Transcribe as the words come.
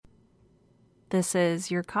This is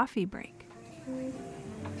your coffee break.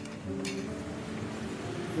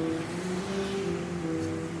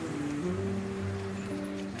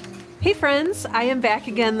 Hey friends, I am back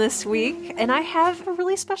again this week, and I have a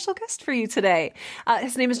really special guest for you today.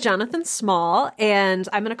 His name is Jonathan Small, and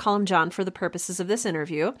I'm going to call him John for the purposes of this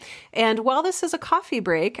interview. And while this is a coffee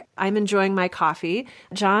break, I'm enjoying my coffee.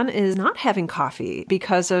 John is not having coffee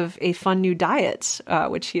because of a fun new diet,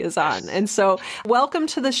 which he is on. And so welcome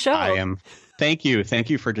to the show. I am. Thank you.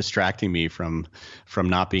 Thank you for distracting me from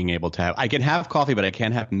not being able to have. I can have coffee, but I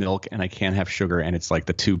can't have milk and I can't have sugar. And it's like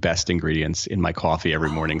the two best ingredients in my coffee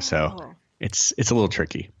every morning. So it's a little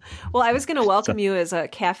tricky. Well, I was going to welcome you as a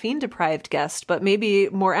caffeine-deprived guest, but maybe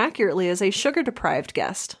more accurately as a sugar-deprived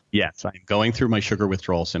guest. Yes, I'm going through my sugar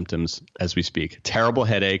withdrawal symptoms as we speak. Terrible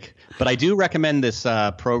headache. But I do recommend this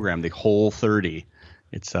program, the Whole30.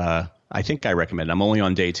 It's I think I recommend it. I'm only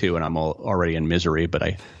on day 2 and I'm already in misery, but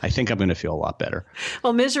I think I'm going to feel a lot better.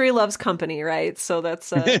 Well, misery loves company, right? So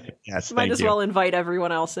that's yes, might as well invite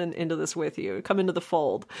everyone else into this with you. Come into the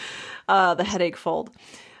fold, the headache fold.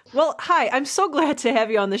 Well, hi, I'm so glad to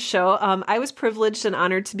have you on the show. I was privileged and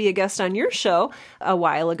honored to be a guest on your show a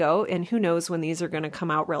while ago, and who knows when these are going to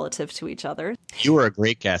come out relative to each other. You were a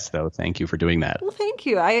great guest, though. Thank you for doing that. Well, thank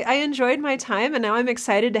you. I enjoyed my time, and now I'm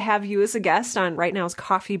excited to have you as a guest on Right Now's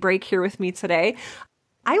Coffee Break here with me today.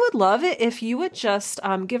 I would love it if you would just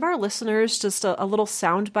give our listeners just a little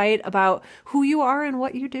soundbite about who you are and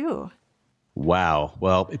what you do. Wow.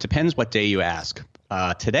 Well, it depends what day you ask.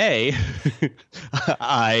 Today,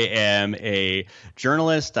 I am a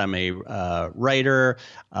journalist. I'm a writer.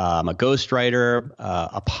 I'm a ghostwriter,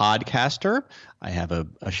 a podcaster. I have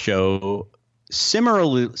a show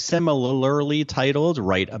similarly titled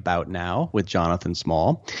Right About Now with Jonathan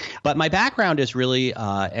Small. But my background is really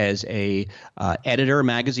as a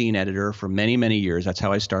magazine editor for many, many years. That's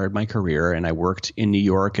how I started my career. And I worked in New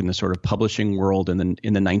York in the sort of publishing world in the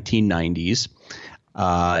 1990s.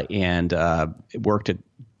 And worked at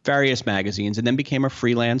various magazines and then became a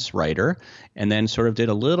freelance writer and then sort of did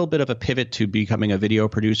a little bit of a pivot to becoming a video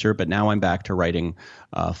producer. But now I'm back to writing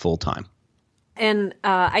full time. And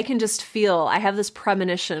I can just feel, I have this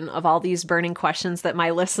premonition of all these burning questions that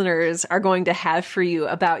my listeners are going to have for you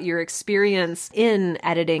about your experience in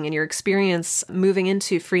editing and your experience moving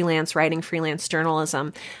into freelance writing, freelance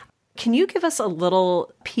journalism. Can you give us a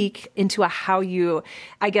little peek into how you,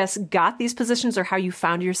 I guess, got these positions or how you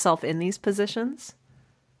found yourself in these positions?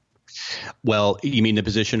 Well, you mean the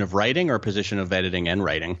position of writing or position of editing and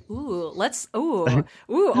writing? All of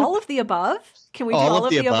the above? Can we do all of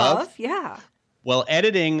the above? Yeah. Well,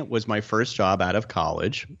 editing was my first job out of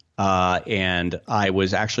college, and I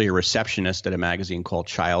was actually a receptionist at a magazine called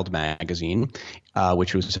Child Magazine,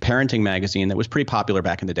 which was a parenting magazine that was pretty popular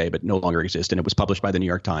back in the day, but no longer exists, and it was published by the New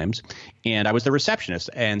York Times. And I was the receptionist,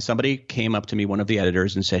 and somebody came up to me, one of the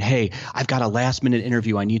editors, and said, "Hey, I've got a last-minute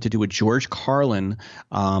interview. I need to do with George Carlin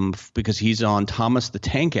because he's on Thomas the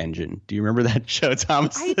Tank Engine." Do you remember that show,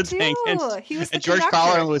 Thomas the Tank Engine? He was the and George conductor.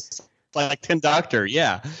 Carlin was like conductor,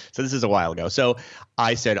 yeah. So this is a while ago. So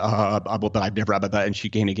I said, but I've never about that. And she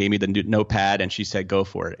gave me the notepad and she said, go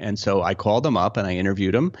for it. And so I called him up and I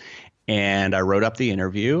interviewed him and I wrote up the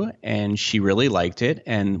interview and she really liked it.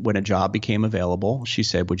 And when a job became available, she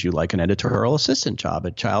said, would you like an editorial assistant job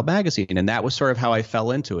at Child Magazine? And that was sort of how I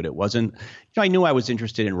fell into it. It wasn't, I knew I was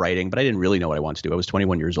interested in writing, but I didn't really know what I wanted to do. I was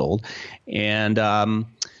 21 years old. And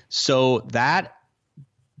so that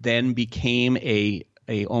then became a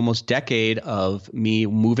almost decade of me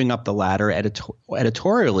moving up the ladder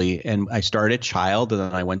editorially. And I started Child, and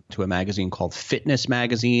then I went to a magazine called Fitness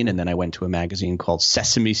Magazine, and then I went to a magazine called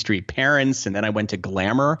Sesame Street Parents, and then I went to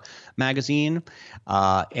Glamour Magazine.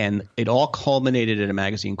 And it all culminated in a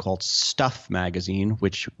magazine called Stuff Magazine,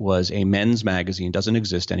 which was a men's magazine, doesn't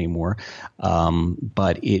exist anymore.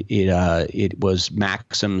 But it was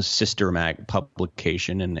Maxim's sister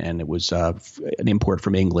publication, and it was an import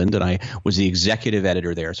from England, and I was the executive editor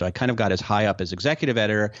there. So I kind of got as high up as executive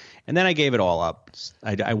editor, and then I gave it all up.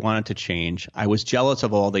 I wanted to change. I was jealous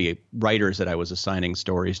of all the writers that I was assigning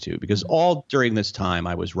stories to, because all during this time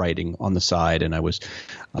I was writing on the side, and I was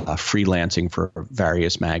freelancing for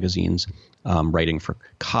various magazines, writing for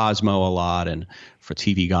Cosmo a lot and for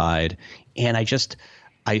TV Guide. And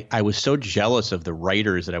I was so jealous of the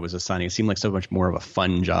writers that I was assigning. It seemed like so much more of a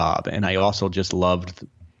fun job. And I also just loved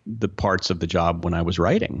the parts of the job when I was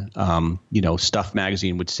writing. Stuff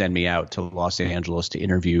Magazine would send me out to Los Angeles to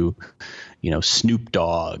interview, Snoop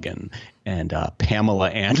Dogg and Pamela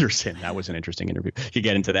Anderson. That was an interesting interview. You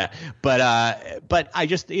get into that, but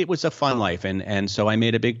it was a fun life, and so I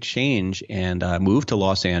made a big change and moved to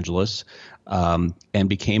Los Angeles and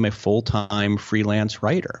became a full-time freelance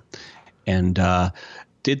writer. And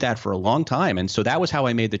did that for a long time. And so that was how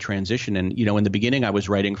I made the transition. And, in the beginning, I was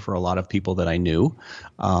writing for a lot of people that I knew.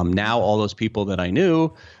 Now all those people that I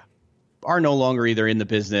knew are no longer either in the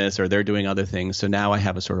business or they're doing other things. So now I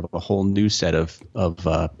have a sort of a whole new set of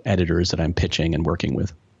editors that I'm pitching and working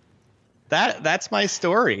with. That's my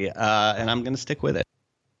story, and I'm going to stick with it.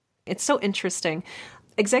 It's so interesting.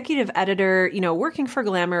 Executive editor, working for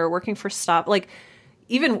Glamour, working for Stop,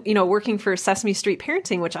 even, working for Sesame Street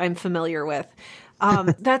Parenting, which I'm familiar with.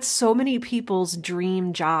 That's so many people's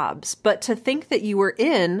dream jobs. But to think that you were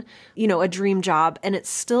in, a dream job and it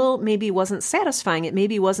still maybe wasn't satisfying, it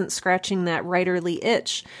maybe wasn't scratching that writerly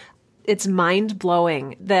itch. It's mind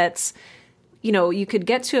blowing that, you could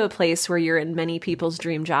get to a place where you're in many people's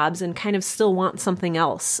dream jobs and kind of still want something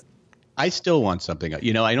else. I still want something.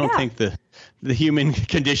 I don't think the human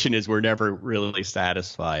condition is we're never really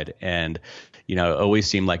satisfied. And, it always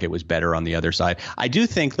seemed like it was better on the other side. I do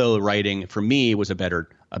think, though, writing for me was a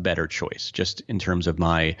better choice, just in terms of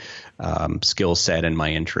my skill set and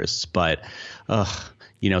my interests. But,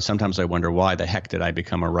 sometimes I wonder, why the heck did I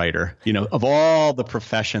become a writer? Of all the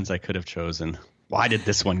professions I could have chosen, why did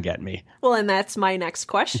this one get me? Well, and that's my next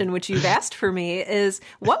question, which you've asked for me, is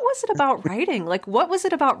what was it about writing? What was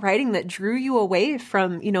it about writing that drew you away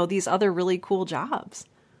from, these other really cool jobs?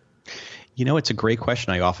 It's a great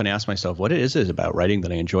question. I often ask myself, what is it about writing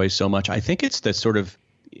that I enjoy so much? I think it's the sort of,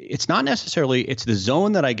 it's not necessarily, it's the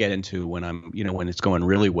zone that I get into when I'm, when it's going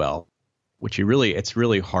really well, it's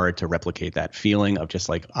really hard to replicate that feeling of just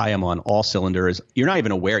like, I am on all cylinders. You're not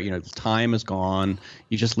even aware, time is gone.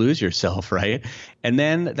 You just lose yourself, right? And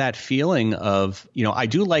then that feeling of, I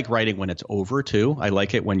do like writing when it's over too. I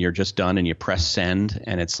like it when you're just done and you press send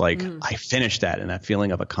and it's like, I finished that, and that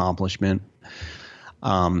feeling of accomplishment.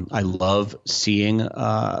 I love seeing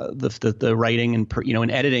the writing and in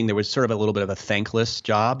editing. There was sort of a little bit of a thankless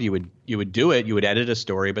job. You would do it. You would edit a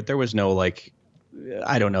story, but there was no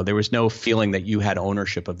there was no feeling that you had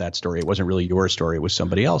ownership of that story. It wasn't really your story. It was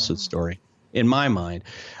somebody else's story in my mind.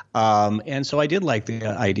 And so I did like the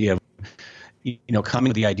idea of coming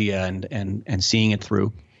to the idea and seeing it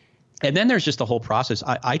through. And then there's just the whole process.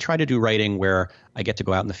 I try to do writing where I get to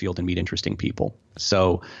go out in the field and meet interesting people.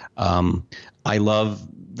 So I love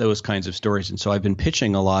those kinds of stories. And so I've been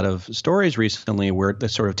pitching a lot of stories recently where they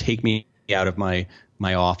sort of take me out of my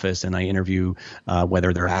office and I interview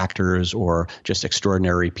whether they're actors or just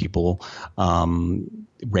extraordinary people,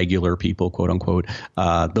 regular people, quote unquote.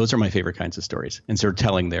 Those are my favorite kinds of stories, and sort of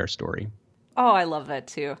telling their story. Oh, I love that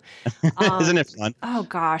too. Isn't it fun? Oh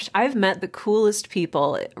gosh, I've met the coolest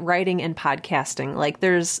people writing and podcasting.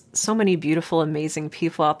 There's so many beautiful, amazing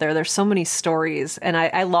people out there. There's so many stories, and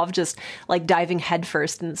I love just diving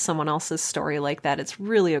headfirst into someone else's story like that. It's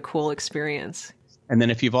really a cool experience. And then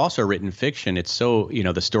if you've also written fiction, it's so,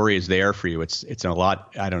 the story is there for you. It's a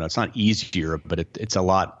lot, I don't know, it's not easier, but it's a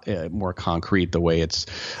lot more concrete the way it's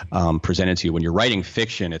presented to you. When you're writing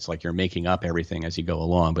fiction, it's like you're making up everything as you go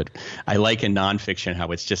along. But I like in nonfiction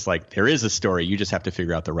how it's just like there is a story. You just have to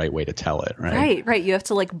figure out the right way to tell it, right? Right. You have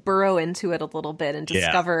to burrow into it a little bit and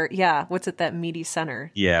discover, what's at that meaty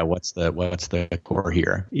center. Yeah, what's the core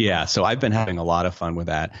here? Yeah, so I've been having a lot of fun with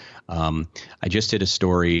that. I just did a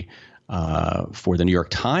story for the New York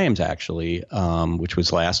Times, actually, which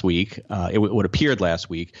was last week. It appeared last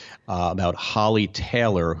week about Holly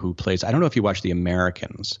Taylor, who plays. I don't know if you watch The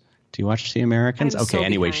Americans. Do you watch The Americans? I'm okay. So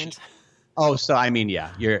anyway. behind. So I mean,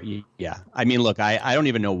 yeah, yeah. I mean, look, I don't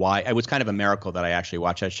even know why. It was kind of a miracle that I actually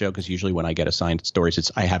watched that show, because usually when I get assigned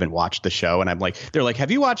stories, I haven't watched the show, and I'm like, they're like,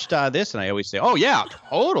 have you watched this? And I always say, oh yeah,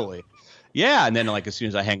 totally. Yeah, and then as soon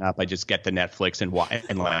as I hang up, I just get to Netflix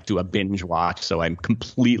and do a binge watch. So I'm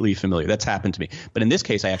completely familiar. That's happened to me. But in this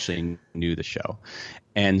case, I actually knew the show.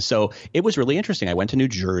 And so it was really interesting. I went to New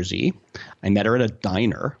Jersey. I met her at a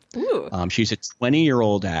diner. Ooh. She's a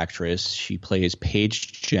 20-year-old actress. She plays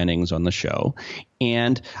Paige Jennings on the show.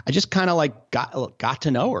 And I just kind of got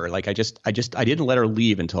to know her. I didn't let her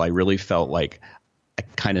leave until I really felt like I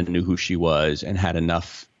kind of knew who she was and had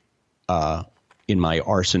enough in my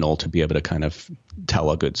arsenal to be able to kind of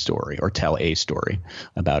tell a good story or tell a story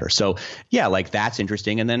about her. So yeah, that's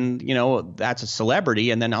interesting. And then, that's a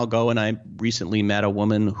celebrity. And then I'll go, and I recently met a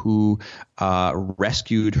woman who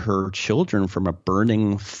rescued her children from a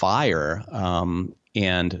burning fire.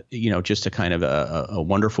 And, just a kind of a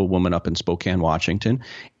wonderful woman up in Spokane, Washington.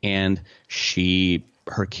 And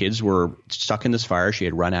her kids were stuck in this fire. She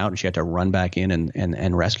had run out and she had to run back in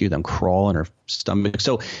and rescue them, crawl on her stomach.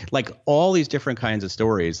 So all these different kinds of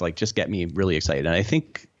stories just get me really excited. And I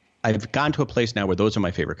think I've gotten to a place now where those are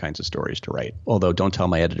my favorite kinds of stories to write. Although don't tell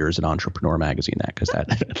my editors at Entrepreneur Magazine that, because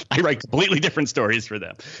that I write completely different stories for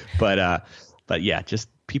them. But yeah, just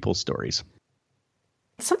people's stories.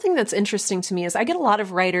 Something that's interesting to me is I get a lot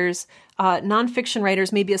of writers, nonfiction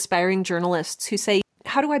writers, maybe aspiring journalists who say,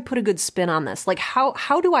 how do I put a good spin on this? Like,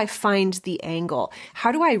 how do I find the angle?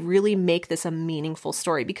 How do I really make this a meaningful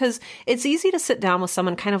story? Because it's easy to sit down with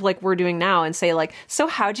someone kind of like we're doing now and say like, so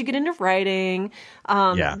how'd you get into writing?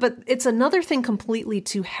 But it's another thing completely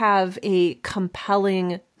to have a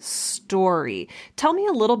compelling story. Tell me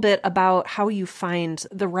a little bit about how you find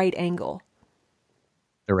the right angle.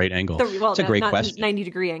 The right angle. It's a great question.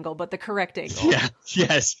 90-degree angle, but the correct angle. Yeah.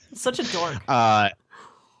 Yes. Such a dork.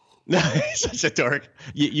 No, such a dork.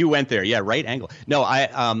 You went there. Yeah. Right angle. No,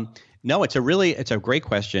 it's a great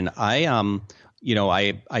question. I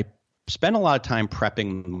spend a lot of time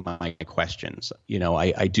prepping my questions.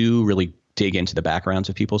 I do really dig into the backgrounds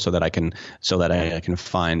of people so that I can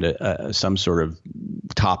find some sort of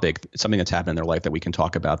topic, something that's happened in their life that we can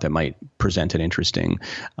talk about that might present an interesting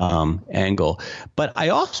angle. But I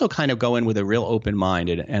also kind of go in with a real open mind,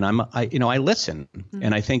 and I listen. Mm-hmm.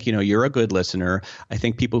 And I think, you're a good listener. I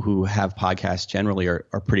think people who have podcasts generally are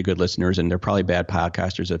pretty good listeners, and they're probably bad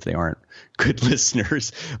podcasters if they aren't good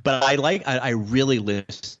listeners. But I really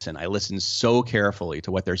listen. I listen so carefully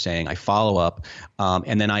to what they're saying. I follow up.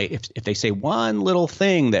 And then if they say one little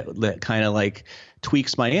thing that kind of like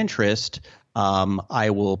tweaks my interest, I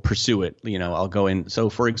will pursue it. I'll go in. So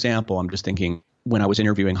for example, I'm just thinking, when I was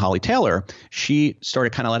interviewing Holly Taylor, she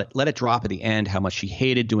started kind of let it drop at the end how much she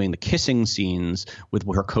hated doing the kissing scenes with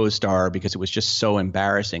her co-star because it was just so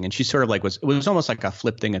embarrassing. And she sort of like it was almost like a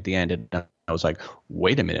flip thing at the end. And I was like,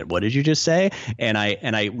 wait a minute, what did you just say? And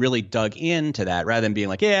I really dug into that rather than being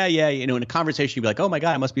like, yeah, in a conversation you'd be like, oh my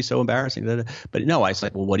God, it must be so embarrassing. But no, I was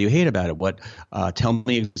like, well, what do you hate about it? Tell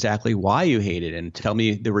me exactly why you hate it, and tell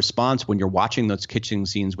me the response when you're watching those kitchen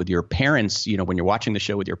scenes with your parents. When you're watching the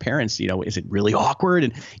show with your parents, is it really awkward?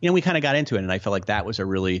 And we kind of got into it, and I felt like that was a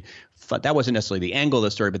really fun, that wasn't necessarily the angle of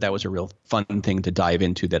the story, but that was a real fun thing to dive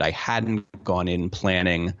into that I hadn't gone in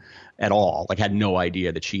planning at all. Like, had no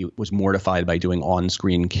idea that she was mortified by doing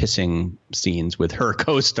on-screen kissing scenes with her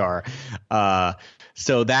co-star.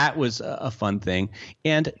 So that was a fun thing.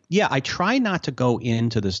 And yeah, I try not to go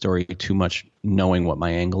into the story too much knowing what my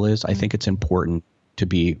angle is. I think it's important to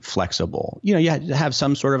be flexible. You have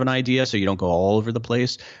some sort of an idea so you don't go all over the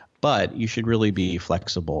place, but you should really be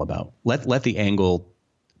flexible about let the angle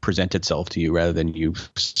present itself to you rather than you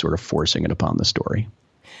sort of forcing it upon the story.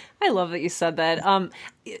 I love that you said that.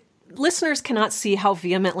 Listeners cannot see how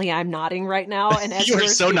vehemently I'm nodding right now. And as you are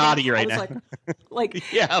so naughty right now.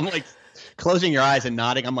 Yeah, I'm like closing your eyes and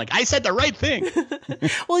nodding. I'm like, I said the right thing.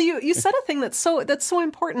 Well, you said a thing that's so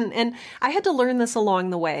important, and I had to learn this along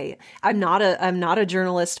the way. I'm not a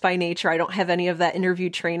journalist by nature. I don't have any of that interview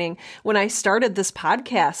training. When I started this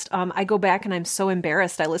podcast, I go back and I'm so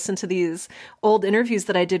embarrassed. I listen to these old interviews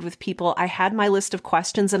that I did with people. I had my list of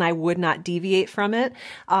questions and I would not deviate from it.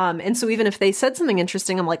 And so even if they said something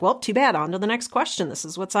interesting, I'm like, well, too bad. On to the next question. This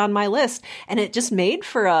is what's on my list. And it just made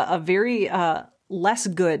for a very less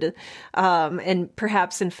good, and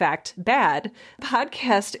perhaps in fact bad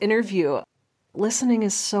podcast interview. Listening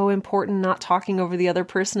is so important. Not talking over the other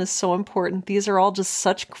person is so important. These are all just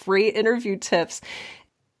such great interview tips.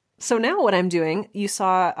 So now what I'm doing, you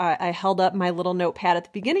saw I held up my little notepad at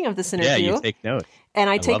the beginning of this interview. Yeah, you take notes. And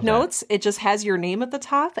I take notes. It just has your name at the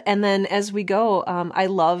top. And then as we go, I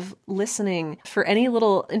love listening for any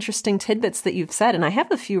little interesting tidbits that you've said. And I have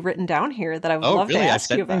a few written down here that I would love to ask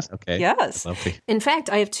you about. Okay. Yes. Lovely. In fact,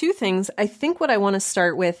 I have two things. I think what I want to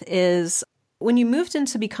start with is when you moved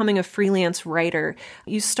into becoming a freelance writer,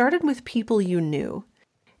 you started with people you knew.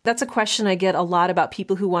 That's a question I get a lot about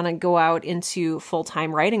people who want to go out into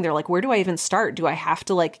full-time writing. They're like, where do I even start? Do I have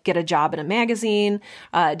to get a job in a magazine?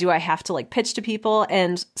 Do I have to pitch to people?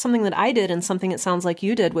 And something that I did and something it sounds like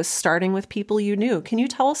you did was starting with people you knew. Can you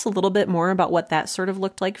tell us a little bit more about what that sort of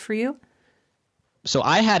looked like for you? So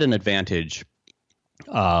I had an advantage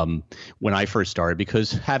when I first started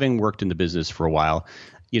because having worked in the business for a while,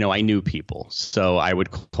 I knew people. So I would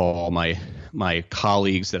call my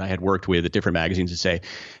colleagues that I had worked with at different magazines and say,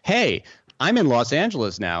 hey, I'm in Los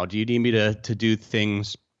Angeles now. Do you need me to do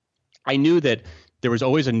things? I knew that there was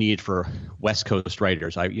always a need for West Coast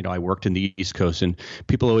writers. I worked in the East Coast, and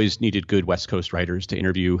people always needed good West Coast writers to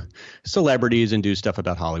interview celebrities and do stuff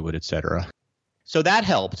about Hollywood, et cetera. So that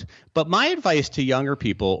helped. But my advice to younger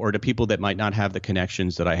people or to people that might not have the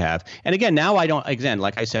connections that I have, and again, now I don't, again,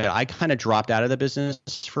 like I said, I kind of dropped out of the business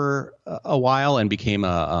for a while and became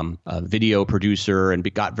a video producer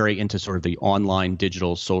and got very into sort of the online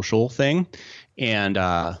digital social thing. And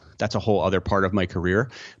that's a whole other part of my career.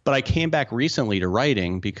 But I came back recently to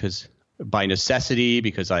writing because by necessity,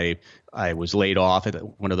 because I was laid off at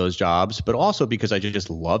one of those jobs, but also because I just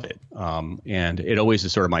love it. And it always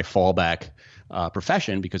is sort of my fallback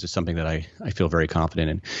profession because it's something that I feel very confident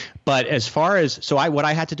in. But as far as, what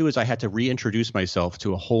I had to do is I had to reintroduce myself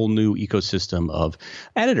to a whole new ecosystem of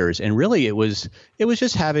editors. And really it was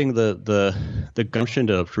just having the gumption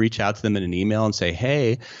to reach out to them in an email and say,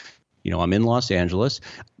 hey, I'm in Los Angeles.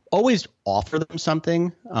 Always offer them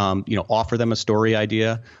something, offer them a story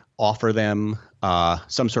idea, offer them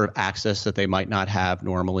some sort of access that they might not have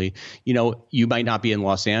normally. You might not be in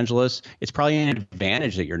Los Angeles. It's probably an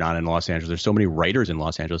advantage that you're not in Los Angeles. There's so many writers in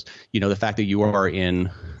Los Angeles. The fact that you are in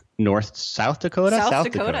South Dakota?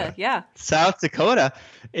 South Dakota, yeah. South Dakota.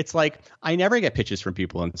 It's like I never get pitches from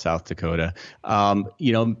people in South Dakota.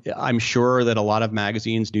 I'm sure that a lot of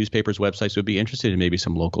magazines, newspapers, websites would be interested in maybe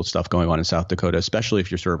some local stuff going on in South Dakota, especially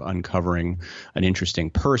if you're sort of uncovering an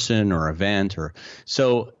interesting person or event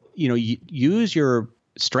use your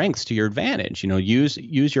strengths to your advantage. Use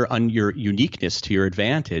your uniqueness to your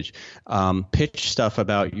advantage. Pitch stuff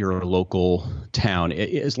about your local town.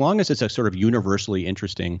 As long as it's a sort of universally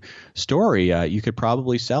interesting story, you could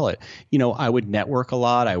probably sell it. I would network a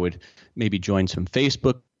lot. I would maybe join some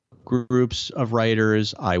Facebook groups of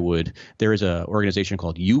writers. There is an organization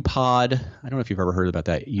called UPod. I don't know if you've ever heard about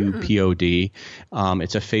that. UPOD.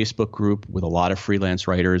 It's a Facebook group with a lot of freelance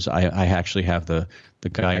writers. I actually have the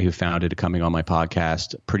guy who founded it coming on my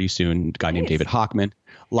podcast pretty soon, a guy named David Hochman.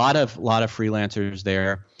 A lot of freelancers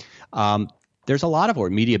there. There's a lot of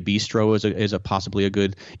work. Media Bistro is possibly a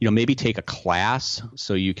good, maybe take a class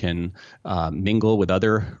so you can mingle with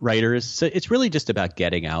other writers. So it's really just about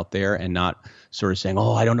getting out there and not sort of saying,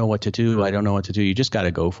 oh, I don't know what to do. I don't know what to do. You just got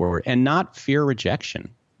to go for it and not fear rejection.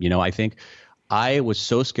 I think I was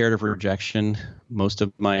so scared of rejection most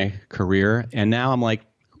of my career. And now I'm like,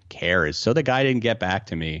 who cares? So the guy didn't get back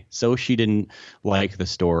to me. So she didn't like the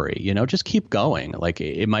story. Just keep going. Like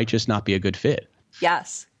it might just not be a good fit.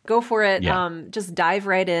 Yes. Go for it. Yeah. Just dive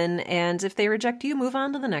right in. And if they reject you, move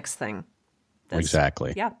on to the next thing.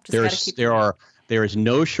 Exactly. Yeah. Just there is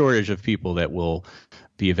no shortage of people that will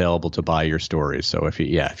be available to buy your stories. So if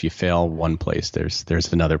you fail one place,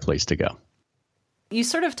 there's another place to go. You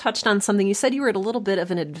sort of touched on something. You said you were at a little bit of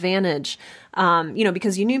an advantage,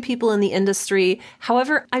 because you knew people in the industry.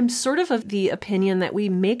 However, I'm sort of the opinion that we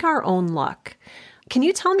make our own luck. Can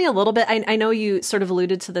you tell me a little bit? I know you sort of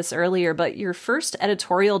alluded to this earlier, but your first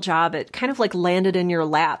editorial job, it kind of like landed in your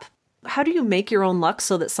lap. How do you make your own luck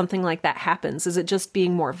so that something like that happens? Is it just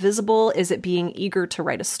being more visible? Is it being eager to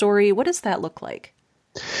write a story? What does that look like?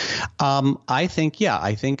 I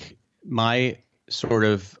think my sort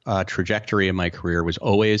of trajectory in my career was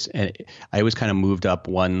always, and I always kind of moved up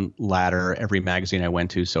one ladder every magazine I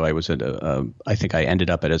went to. So I was I think I ended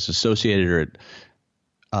up as associate editor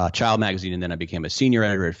at Child Magazine, and then I became a senior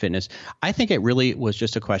editor at Fitness. I think it really was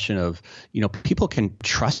just a question of, people can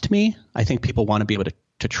trust me. I think people want to be able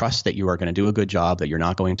to trust that you are going to do a good job, that you're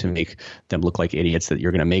not going to make them look like idiots, that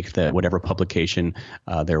you're going to make whatever publication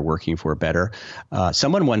they're working for better.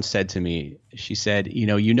 Someone once said to me, she said,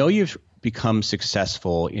 you've become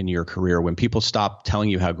successful in your career when people stop telling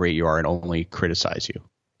you how great you are and only criticize you.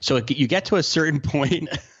 So you get to a certain point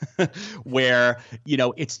where,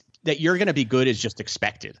 it's that you're going to be good is just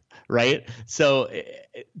expected, right? So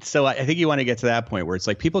I think you want to get to that point where it's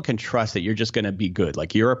like people can trust that you're just going to be good,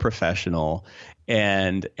 like you're a professional,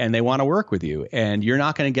 and they want to work with you, and you're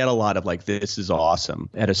not going to get a lot of like, this is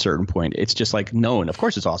awesome at a certain point. It's just like, no, and of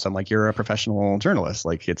course it's awesome. Like you're a professional journalist,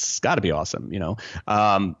 like it's got to be awesome,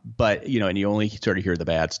 but and you only sort of hear the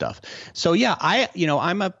bad stuff. So yeah,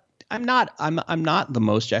 I'm not the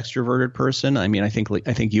most extroverted person. I mean, I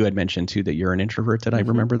think you had mentioned too that you're an introvert. Did I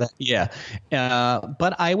remember that? Yeah.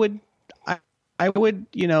 But I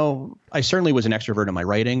certainly was an extrovert in my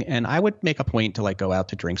writing, and I would make a point to like go out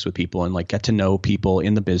to drinks with people and like get to know people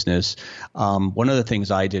in the business. One of the things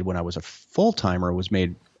I did when I was a full timer was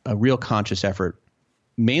made a real conscious effort,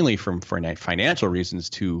 mainly from financial reasons,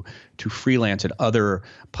 to freelance at other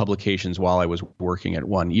publications while I was working at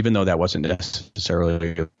one, even though that wasn't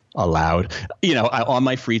necessarily allowed. On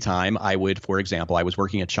my free time, I would, for example, I was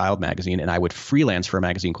working at Child Magazine, and I would freelance for a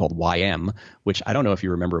magazine called YM, which I don't know if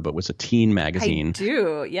you remember, but was a teen magazine. I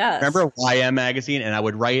do, yes. Remember YM magazine? And I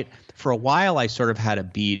would write, for a while, I sort of had a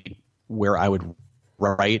beat where I would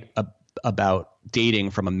write about dating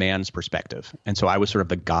from a man's perspective. And so I was sort of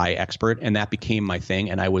the guy expert, and that became my thing.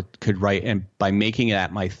 And I could write, and by making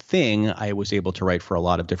that my thing, I was able to write for a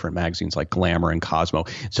lot of different magazines like Glamour and Cosmo.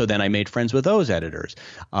 So then I made friends with those editors.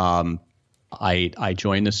 I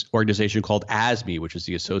joined this organization called ASME, which is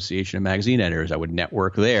the Association of Magazine Editors. I would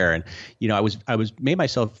network there, and I was made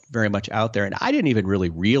myself very much out there, and I didn't even really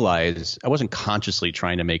realize, I wasn't consciously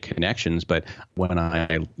trying to make connections, but when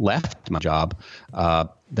I left my job,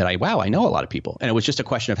 that I know a lot of people, and it was just a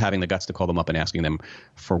question of having the guts to call them up and asking them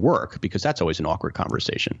for work, because that's always an awkward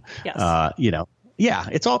conversation. Yes. Yeah,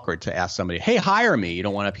 it's awkward to ask somebody, hey, hire me. You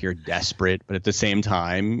don't want to appear desperate, but at the same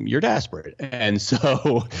time, you're desperate. And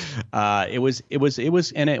so it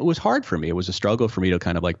was hard for me. It was a struggle for me to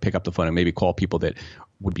kind of like pick up the phone and maybe call people that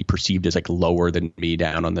would be perceived as like lower than me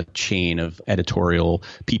down on the chain of editorial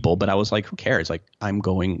people. But I was like, who cares? Like, I'm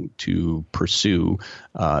going to pursue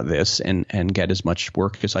this and get as much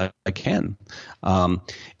work as I can. And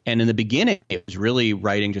in the beginning, it was really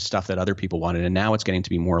writing just stuff that other people wanted. And now it's getting to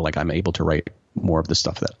be more like I'm able to write more of the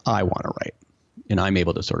stuff that I want to write. And I'm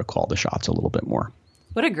able to sort of call the shots a little bit more.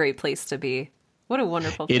 What a great place to be. What a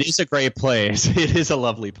wonderful place. It is a great place. It is a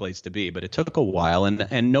lovely place to be, but it took a while,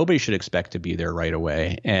 and nobody should expect to be there right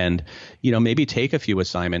away. And, maybe take a few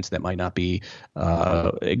assignments that might not be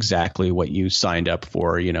exactly what you signed up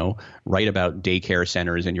for, write about daycare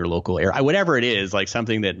centers in your local area, whatever it is, like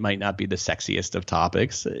something that might not be the sexiest of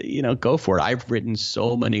topics, go for it. I've written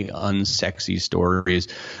so many unsexy stories,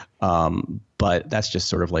 but that's just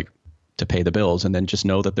sort of like to pay the bills, and then just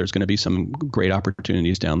know that there's going to be some great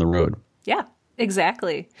opportunities down the road. Yeah.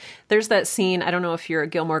 Exactly. There's that scene, I don't know if you're a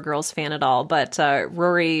Gilmore Girls fan at all, but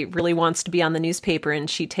Rory really wants to be on the newspaper, and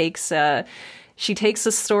she takes a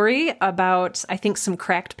story about, I think, some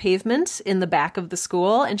cracked pavement in the back of the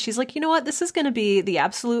school, and she's like, you know what, this is going to be the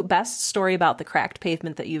absolute best story about the cracked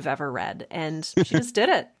pavement that you've ever read. And she just did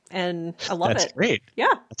it, and I love it. That's great.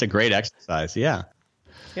 Yeah. That's a great exercise. Yeah.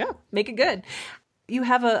 Yeah. Make it good. You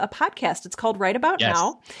have a podcast. It's called Right About Yes.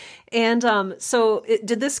 Now. And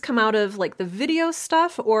did this come out of like the video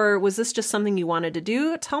stuff, or was this just something you wanted to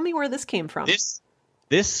do? Tell me where this came from.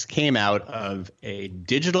 This came out of a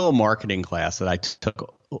digital marketing class that I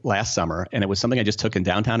took last summer, and it was something I just took in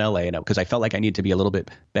downtown LA, and because I felt like I needed to be a little bit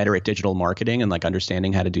better at digital marketing and like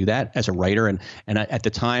understanding how to do that as a writer. And at the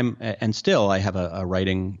time, and still, I have a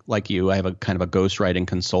writing, like you, I have a kind of a ghostwriting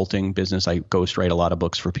consulting business. I ghostwrite a lot of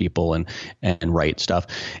books for people and write stuff.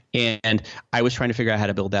 And I was trying to figure out how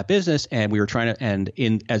to build that business, and we were trying to,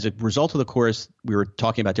 and as a result of the course, we were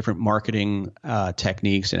talking about different marketing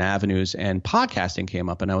techniques and avenues, and podcasting came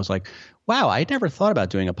up, and I was like, wow, I never thought about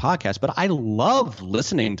doing a podcast, but I love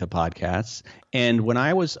listening to podcasts. And when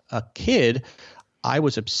I was a kid, I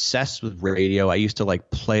was obsessed with radio. I used to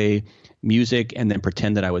like play music and then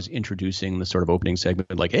pretend that I was introducing the sort of opening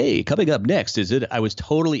segment, like, hey, coming up next I was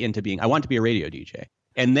totally into I wanted to be a radio DJ.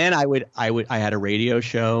 And then I had a radio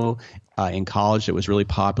show in college that was really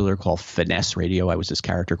popular called Finesse Radio. I was this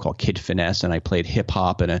character called Kid Finesse, and I played hip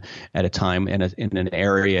hop at a time in an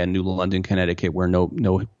area in New London, Connecticut, where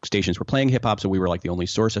no stations were playing hip hop, so we were like the only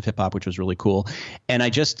source of hip hop, which was really cool. And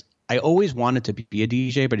I always wanted to be a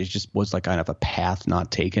DJ, but it just was like kind of a path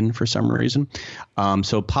not taken for some reason.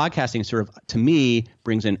 So podcasting sort of, to me,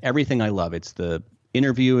 brings in everything I love. It's the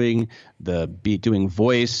interviewing, doing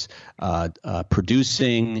voice,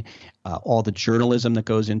 producing, all the journalism that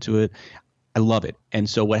goes into it. I love it. And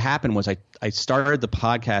so what happened was I started the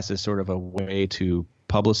podcast as sort of a way to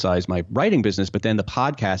publicize my writing business, but then the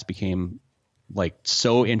podcast became like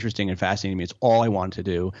so interesting and fascinating to me. It's all I wanted to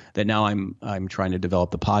do, that now I'm trying to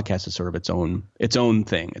develop the podcast as sort of its own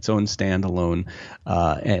thing, its own standalone,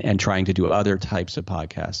 and trying to do other types of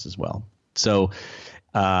podcasts as well. So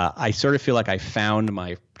I sort of feel like I found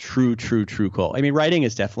my true call. I mean, writing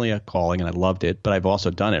is definitely a calling, and I loved it, but I've also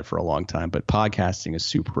done it for a long time. But podcasting is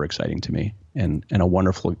super exciting to me, and a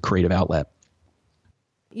wonderful creative outlet.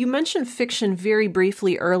 You mentioned fiction very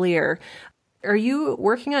briefly earlier. Are you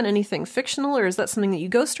working on anything fictional, or is that something that you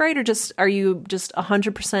ghostwrite, or are you just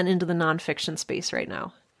 100% into the nonfiction space right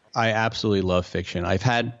now? I absolutely love fiction. I've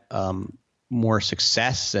had more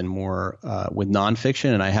success and more with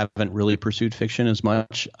nonfiction, and I haven't really pursued fiction as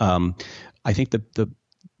much. I think the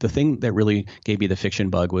thing that really gave me the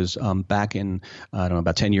fiction bug was back in, I don't know,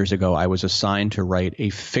 about 10 years ago, I was assigned to write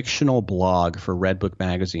a fictional blog for Redbook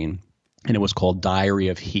magazine, and it was called Diary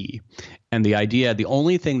of He. And the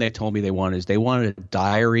only thing they told me they wanted a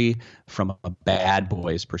diary from a bad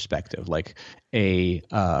boy's perspective, like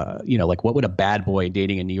like what would a bad boy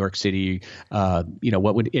dating in New York City, and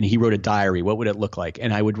he wrote a diary, what would it look like?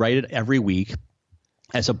 And I would write it every week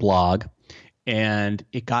as a blog. and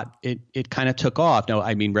it kind of took off. Now,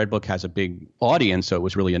 I mean, Redbook has a big audience, so it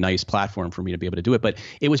was really a nice platform for me to be able to do it. But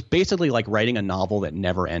it was basically like writing a novel that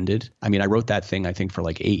never ended. I mean, I wrote that thing, I think, for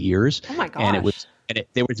like 8 years. Oh my gosh. And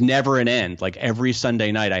there was never an end. Like every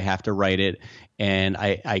Sunday night, I have to write it, and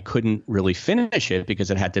I couldn't really finish it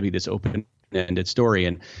because it had to be this open-ended story.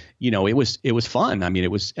 And it was fun. I mean,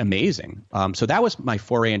 it was amazing. So that was my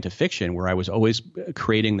foray into fiction, where I was always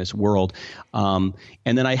creating this world. And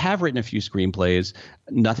then I have written a few screenplays.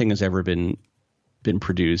 Nothing has ever been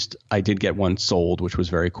produced. I did get one sold, which was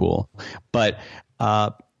very cool. But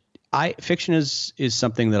fiction is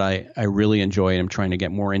something that I really enjoy and I'm trying to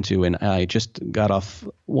get more into. And I just got off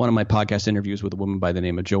one of my podcast interviews with a woman by the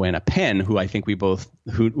name of Joanna Penn, who I think we both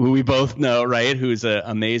know, right? Who's an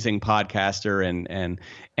amazing podcaster,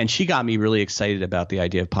 and she got me really excited about the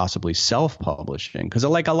idea of possibly self-publishing, because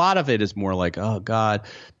like a lot of it is more like, oh God,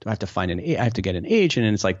 do I have to I have to get an agent,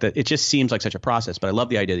 and it's like it just seems like such a process. But I love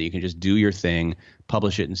the idea that you can just do your thing,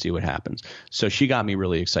 publish it, and see what happens. So she got me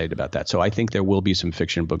really excited about that. So I think there will be some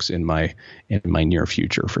fiction books in my near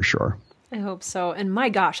future for sure. I hope so. And my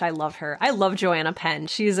gosh, I love her. I love Joanna Penn.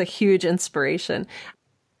 She's a huge inspiration.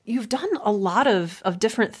 You've done a lot of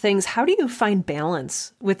different things. How do you find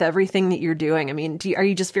balance with everything that you're doing? I mean, are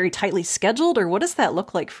you just very tightly scheduled, or what does that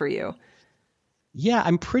look like for you? Yeah,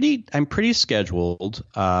 I'm pretty scheduled.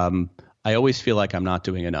 I always feel like I'm not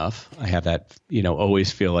doing enough. I have that,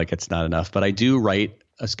 always feel like it's not enough, but I do write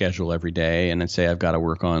a schedule every day and then say I've got to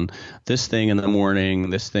work on this thing in the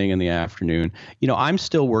morning, this thing in the afternoon. I'm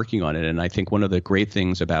still working on it. And I think one of the great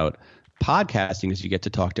things about podcasting is you get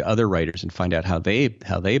to talk to other writers and find out how they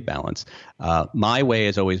balance. My way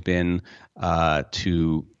has always been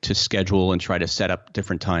to schedule and try to set up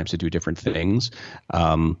different times to do different things,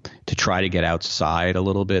 to try to get outside a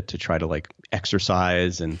little bit, to try to like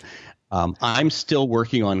exercise. And I'm still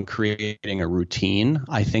working on creating a routine.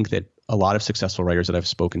 I think that a lot of successful writers that I've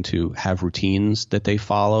spoken to have routines that they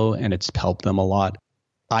follow, and it's helped them a lot.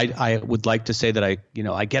 I would like to say that I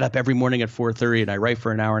get up every morning at 4:30 and I write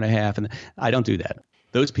for an hour and a half, and I don't do that.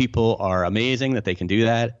 Those people are amazing that they can do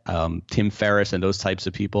that. Tim Ferriss and those types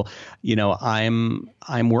of people, I'm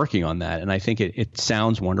working on that. And I think it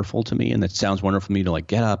sounds wonderful to me. And it sounds wonderful to me to like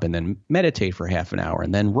get up and then meditate for half an hour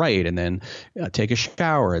and then write and then take a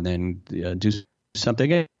shower and then do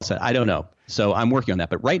something else. I don't know. So I'm working on that.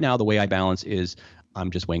 But right now, the way I balance is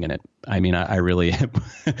I'm just winging it. I mean, I really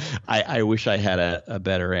I wish I had a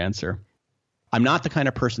better answer. I'm not the kind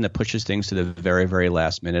of person that pushes things to the very, very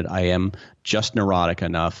last minute. I am just neurotic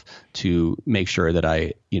enough to make sure that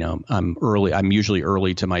I'm early. I'm usually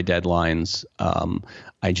early to my deadlines.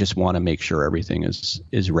 I just want to make sure everything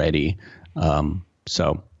is ready.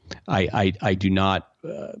 So I do not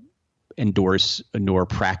endorse nor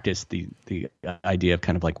practice the idea of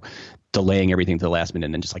kind of like delaying everything to the last minute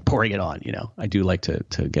and then just like pouring it on. I do like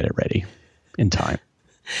to get it ready in time.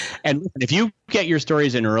 And if you get your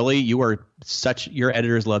stories in early, your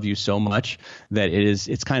editors love you so much that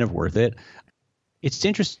it's kind of worth it. It's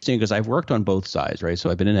interesting because I've worked on both sides, right? So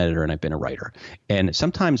I've been an editor and I've been a writer. And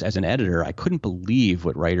sometimes as an editor, I couldn't believe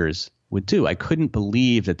what writers would do. I couldn't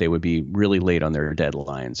believe that they would be really late on their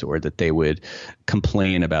deadlines or that they would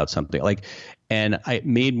complain about something and it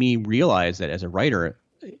made me realize that as a writer,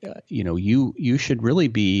 you should really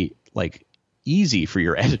be like easy for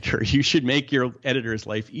your editor. You should make your editor's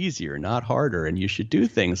life easier, not harder. And you should do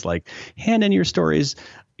things like hand in your stories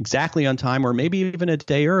exactly on time or maybe even a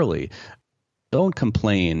day early. Don't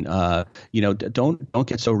complain. Don't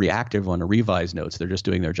get so reactive on the revised notes. They're just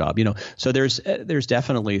doing their job. So there's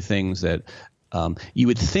definitely things that you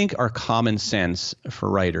would think are common sense for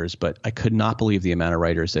writers, but I could not believe the amount of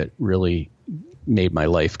writers that really made my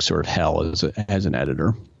life sort of hell as an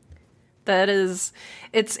editor. That is,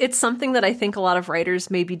 it's something that I think a lot of writers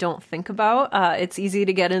maybe don't think about. It's easy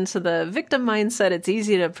to get into the victim mindset. It's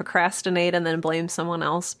easy to procrastinate and then blame someone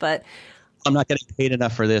else. But I'm not getting paid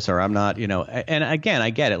enough for this, or I'm not, and again, I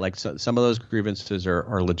get it. Like some of those grievances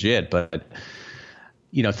are legit, but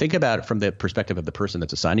think about it from the perspective of the person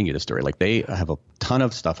that's assigning you the story. Like they have a ton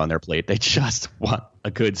of stuff on their plate. They just want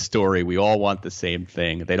a good story. We all want the same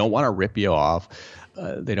thing. They don't want to rip you off.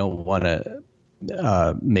 They don't want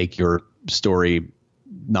to make your story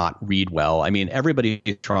not read well. I mean, everybody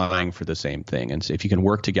is trying for the same thing. And so if you can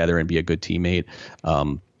work together and be a good teammate,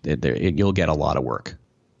 you'll get a lot of work.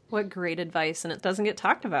 What great advice. And it doesn't get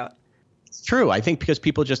talked about. It's true. I think because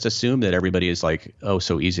people just assume that everybody is like, oh,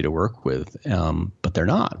 so easy to work with. But they're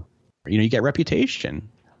not. You get reputation.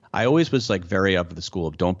 I always was like very of the school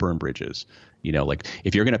of don't burn bridges. Like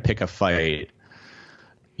if you're going to pick a fight,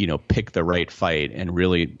 pick the right fight and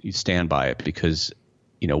really stand by it, because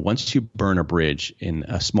once you burn a bridge in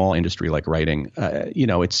a small industry like writing,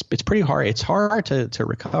 it's pretty hard. It's hard to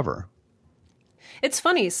recover. It's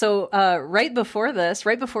funny. So right before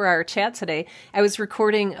our chat today, I was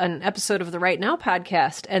recording an episode of the Right Now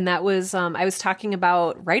podcast, and that was I was talking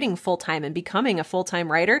about writing full-time and becoming a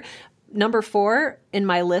full-time writer. Number 4 in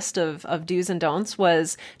my list of do's and don'ts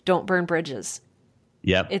was don't burn bridges.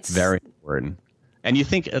 Yep, it's very important. And you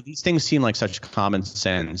think these things seem like such common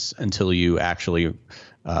sense until you actually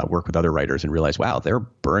work with other writers and realize, wow, they're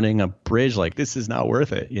burning a bridge. Like, this is not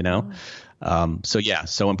worth it,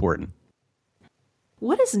 so important.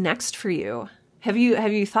 What is next for you? Have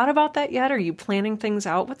you thought about that yet? Are you planning things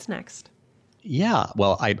out? What's next? Yeah,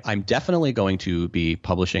 well, I'm definitely going to be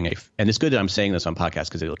publishing and it's good that I'm saying this on podcast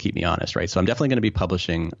because it'll keep me honest, right? So I'm definitely going to be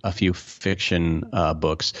publishing a few fiction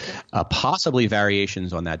books, possibly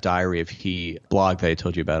variations on that Diary of He blog that I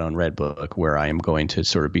told you about on Redbook, where I am going to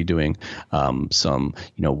sort of be doing some,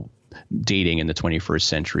 dating in the 21st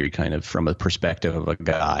century kind of from a perspective of a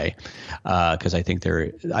guy, because I think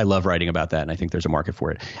I love writing about that, and I think there's a market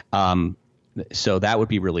for it. So that would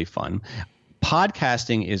be really fun.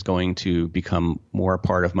 Podcasting is going to become more a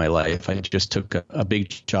part of my life. I just took a big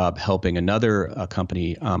job helping another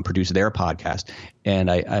company produce their podcast,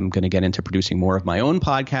 and I'm going to get into producing more of my own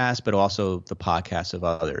podcast, but also the podcasts of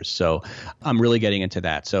others. So I'm really getting into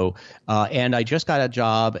that. So, and I just got a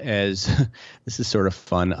job as this is sort of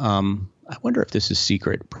fun. I wonder if this is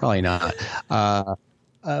secret. Probably not.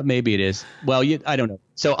 Maybe it is. Well, I don't know.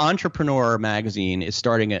 So Entrepreneur Magazine is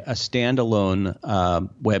starting a standalone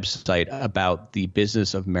website about the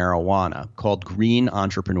business of marijuana called Green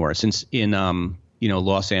Entrepreneur. Since in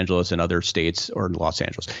Los Angeles and other states, or Los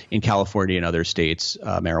Angeles, in California and other states,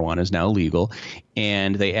 marijuana is now legal.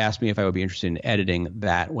 And they asked me if I would be interested in editing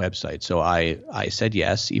that website. So I said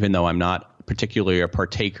yes, even though I'm not particularly a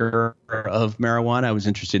partaker of marijuana. I was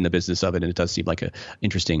interested in the business of it, and it does seem like an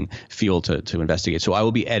interesting field to investigate. So I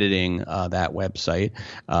will be editing that website.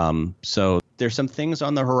 So there's some things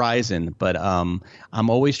on the horizon, but I'm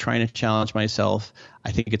always trying to challenge myself.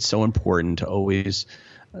 I think it's so important to always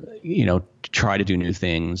try to do new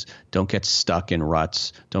things. Don't get stuck in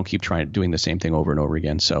ruts. Don't keep doing the same thing over and over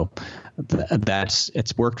again. So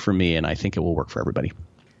it's worked for me, and I think it will work for everybody.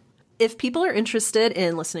 If people are interested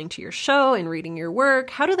in listening to your show and reading your work,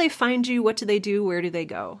 how do they find you? What do they do? Where do they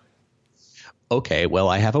go? Okay, well,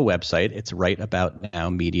 I have a website. It's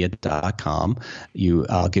writeaboutnowmedia.com.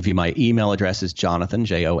 I'll give you my email address is Jonathan,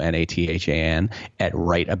 Jonathan, at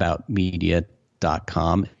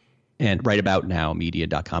writeaboutmedia.com, and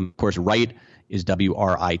writeaboutnowmedia.com. Of course, write is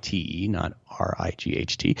WRITE, not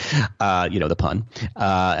RIGHT. The pun.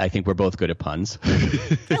 I think we're both good at puns.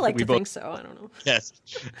 I like to think so. I don't know. Yes.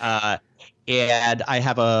 And I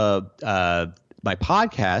have my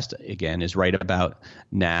podcast, again, is Write About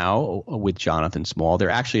Now with Jonathan Small. There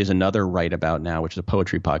actually is another Write About Now, which is a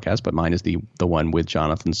poetry podcast, but mine is the one with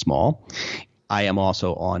Jonathan Small. I am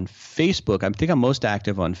also on Facebook. I think I'm most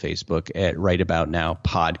active on Facebook at Write About Now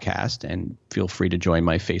Podcast, and feel free to join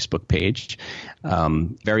my Facebook page.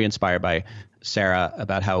 Very inspired by Sarah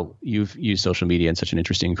about how you've used social media in such an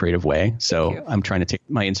interesting and creative way. So I'm trying to take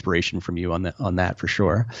my inspiration from you on that for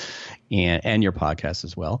sure, and your podcast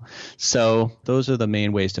as well. So those are the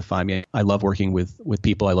main ways to find me. I love working with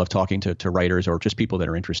people. I love talking to writers or just people that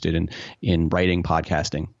are interested in writing,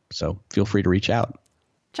 podcasting. So feel free to reach out.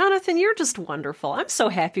 Jonathan, you're just wonderful. I'm so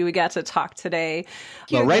happy we got to talk today.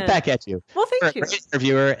 Well, right back at you. Well, thank you. Great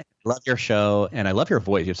interviewer. Love your show, and I love your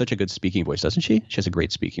voice. You have such a good speaking voice, doesn't she? She has a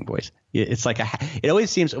great speaking voice. It's like it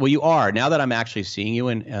always seems. Well, you are. Now that I'm actually seeing you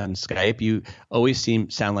on Skype, you always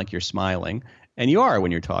sound like you're smiling, and you are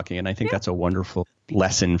when you're talking. And I think that's a wonderful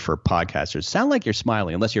lesson for podcasters. Sound like you're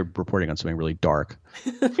smiling, unless you're reporting on something really dark.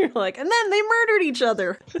 You're like, and then they murdered each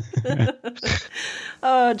other.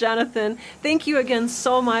 Oh, Jonathan, thank you again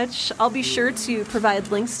so much. I'll be sure to provide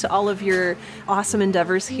links to all of your awesome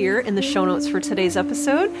endeavors here in the show notes for today's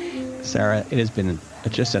episode. Sarah, it has been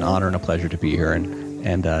just an honor and a pleasure to be here,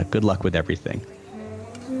 and good luck with everything.